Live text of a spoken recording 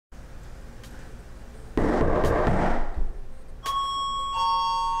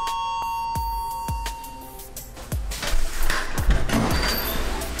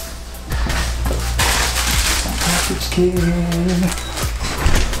begin.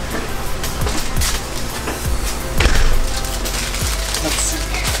 Let's see.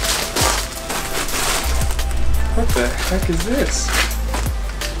 What the heck is this?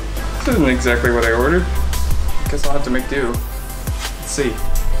 This isn't exactly what I ordered. I guess I'll have to make do. Let's see.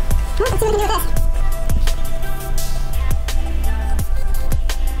 Let's see what we can do with this.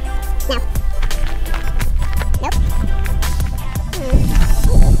 No. Nope.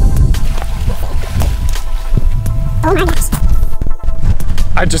 Oh my gosh.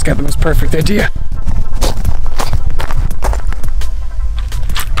 I just got the most perfect idea.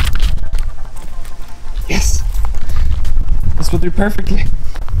 Yes! This will do perfectly.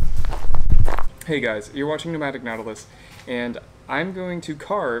 Hey guys, you're watching Nomadic Nautilus, and I'm going to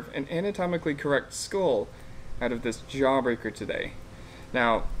carve an anatomically correct skull out of this jawbreaker today.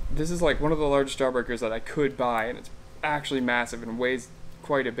 Now, this is like one of the largest jawbreakers that I could buy, and it's actually massive and weighs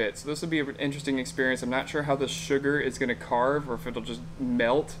quite a bit. So this will be an interesting experience. I'm not sure how the sugar is going to carve or if it'll just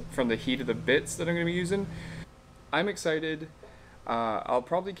melt from the heat of the bits that I'm going to be using. I'm excited. I'll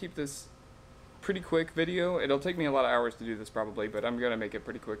probably keep this pretty quick video. It'll take me a lot of hours to do this probably, but I'm going to make it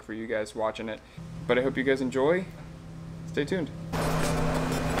pretty quick for you guys watching it. But I hope you guys enjoy. Stay tuned.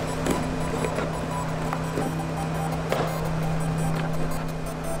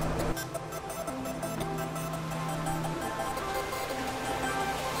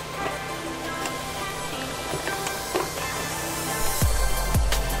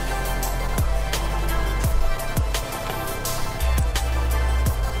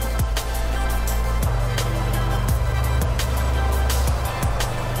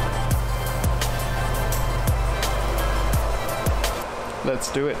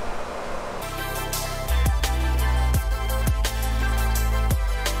 Let's do it.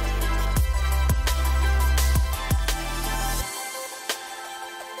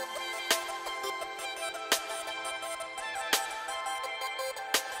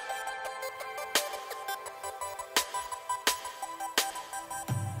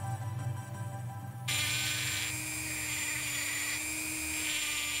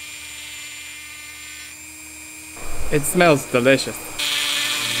 It smells delicious.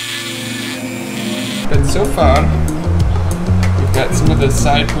 But so far, we've got some of the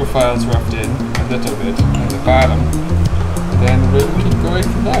side profiles roughed in a little bit on the bottom. Then we'll keep going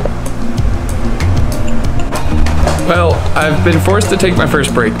from there. Well, I've been forced to take my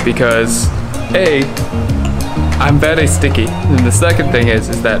first break because A, I'm very sticky. And the second thing is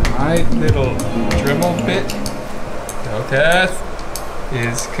that my little dremel bit,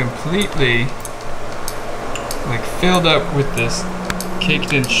 is completely like filled up with this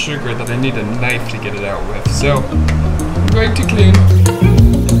caked in sugar that I need a knife to get it out with. So I'm going to clean.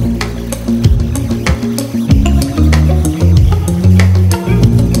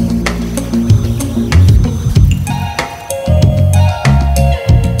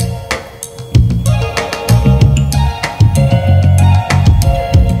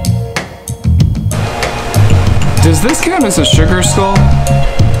 Does this count as a sugar skull?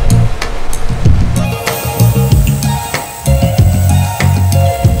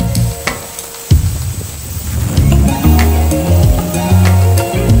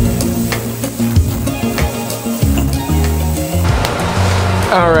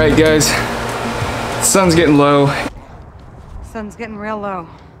 Alright guys, sun's getting low. Sun's getting real low.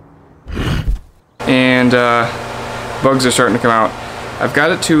 And bugs are starting to come out. I've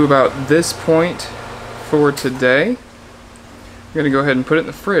got it to about this point for today. I'm gonna go ahead and put it in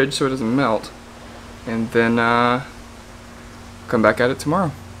the fridge so it doesn't melt. And then come back at it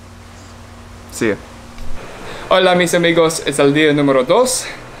tomorrow. See ya. Hola mis amigos, es el día número 2.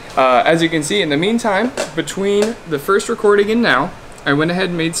 As you can see, in the meantime, between the first recording and now, I went ahead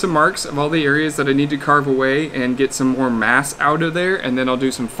and made some marks of all the areas that I need to carve away and get some more mass out of there, and then I'll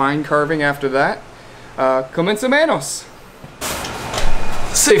do some fine carving after that. Comenzamos!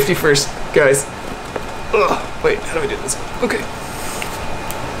 Safety first, guys. Ugh, wait, how do I do this? Okay.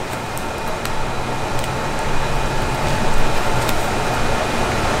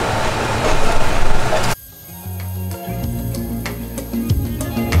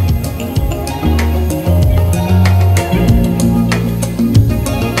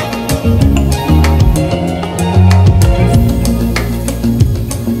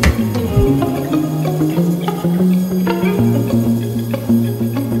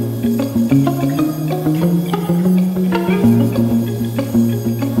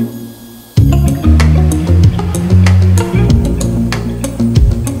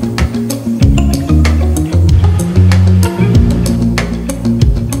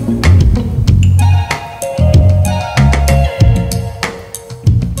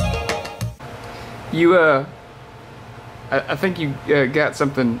 I think you got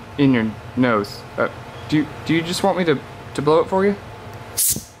something in your nose. Do you just want me to blow it for you?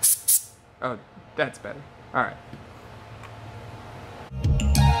 Oh, that's better. All right.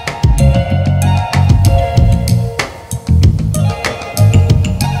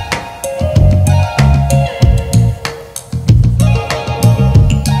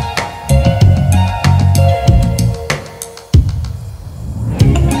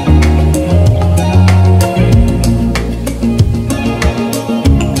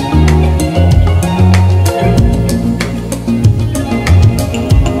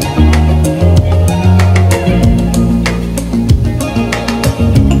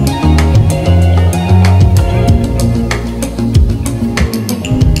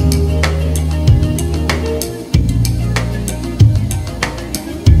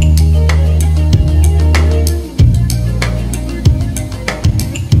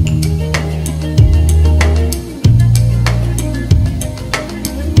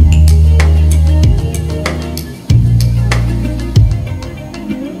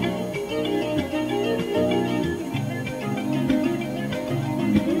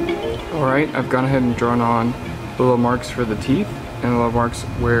 Alright, I've gone ahead and drawn on the little marks for the teeth and the little marks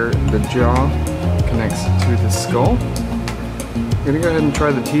where the jaw connects to the skull. I'm going to go ahead and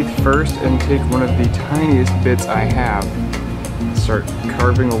try the teeth first and take one of the tiniest bits I have and start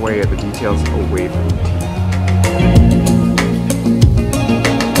carving away at the details away from the teeth.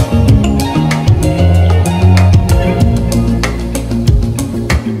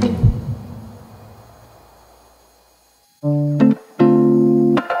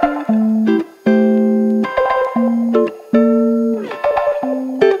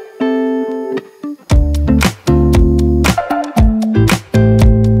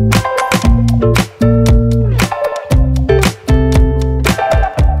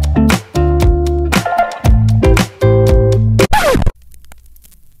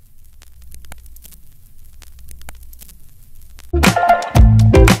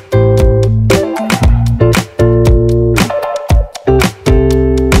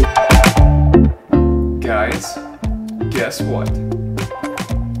 Guess what?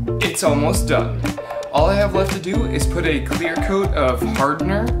 It's almost done. All I have left to do is put a clear coat of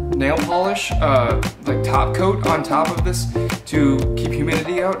hardener, nail polish, like top coat on top of this to keep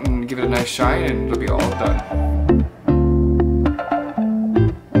humidity out and give it a nice shine, and it'll be all done.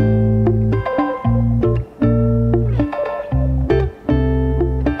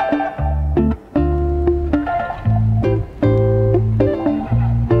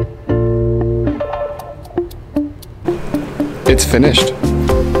 It's finished.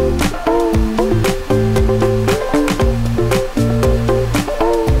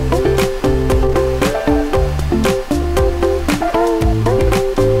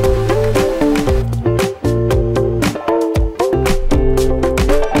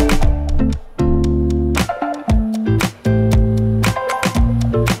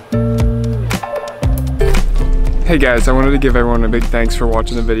 Hey guys, I wanted to give everyone a big thanks for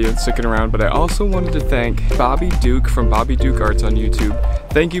watching the video and sticking around, but I also wanted to thank Bobby Duke from Bobby Duke Arts on YouTube.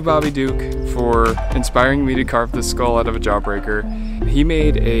 Thank you, Bobby Duke, for inspiring me to carve the skull out of a jawbreaker. He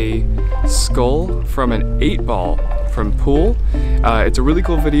made a skull from an 8-ball from pool. It's a really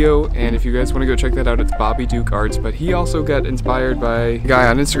cool video, and if you guys want to go check that out, it's Bobby Duke Arts. But he also got inspired by a guy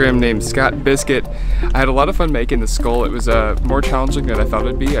on Instagram named Scott Biscuit. I had a lot of fun making the skull. It was more challenging than I thought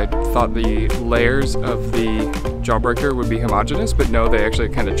it'd be. I thought the layers of the jawbreaker would be homogeneous, but no, they actually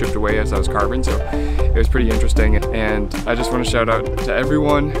kind of chipped away as I was carving, so it was pretty interesting. And I just want to shout out to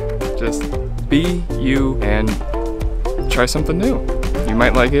everyone, just be you and try something new. You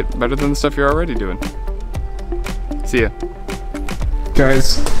might like it better than the stuff you're already doing. See ya.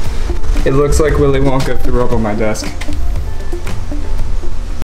 Guys, it looks like Willy Wonka threw up on my desk.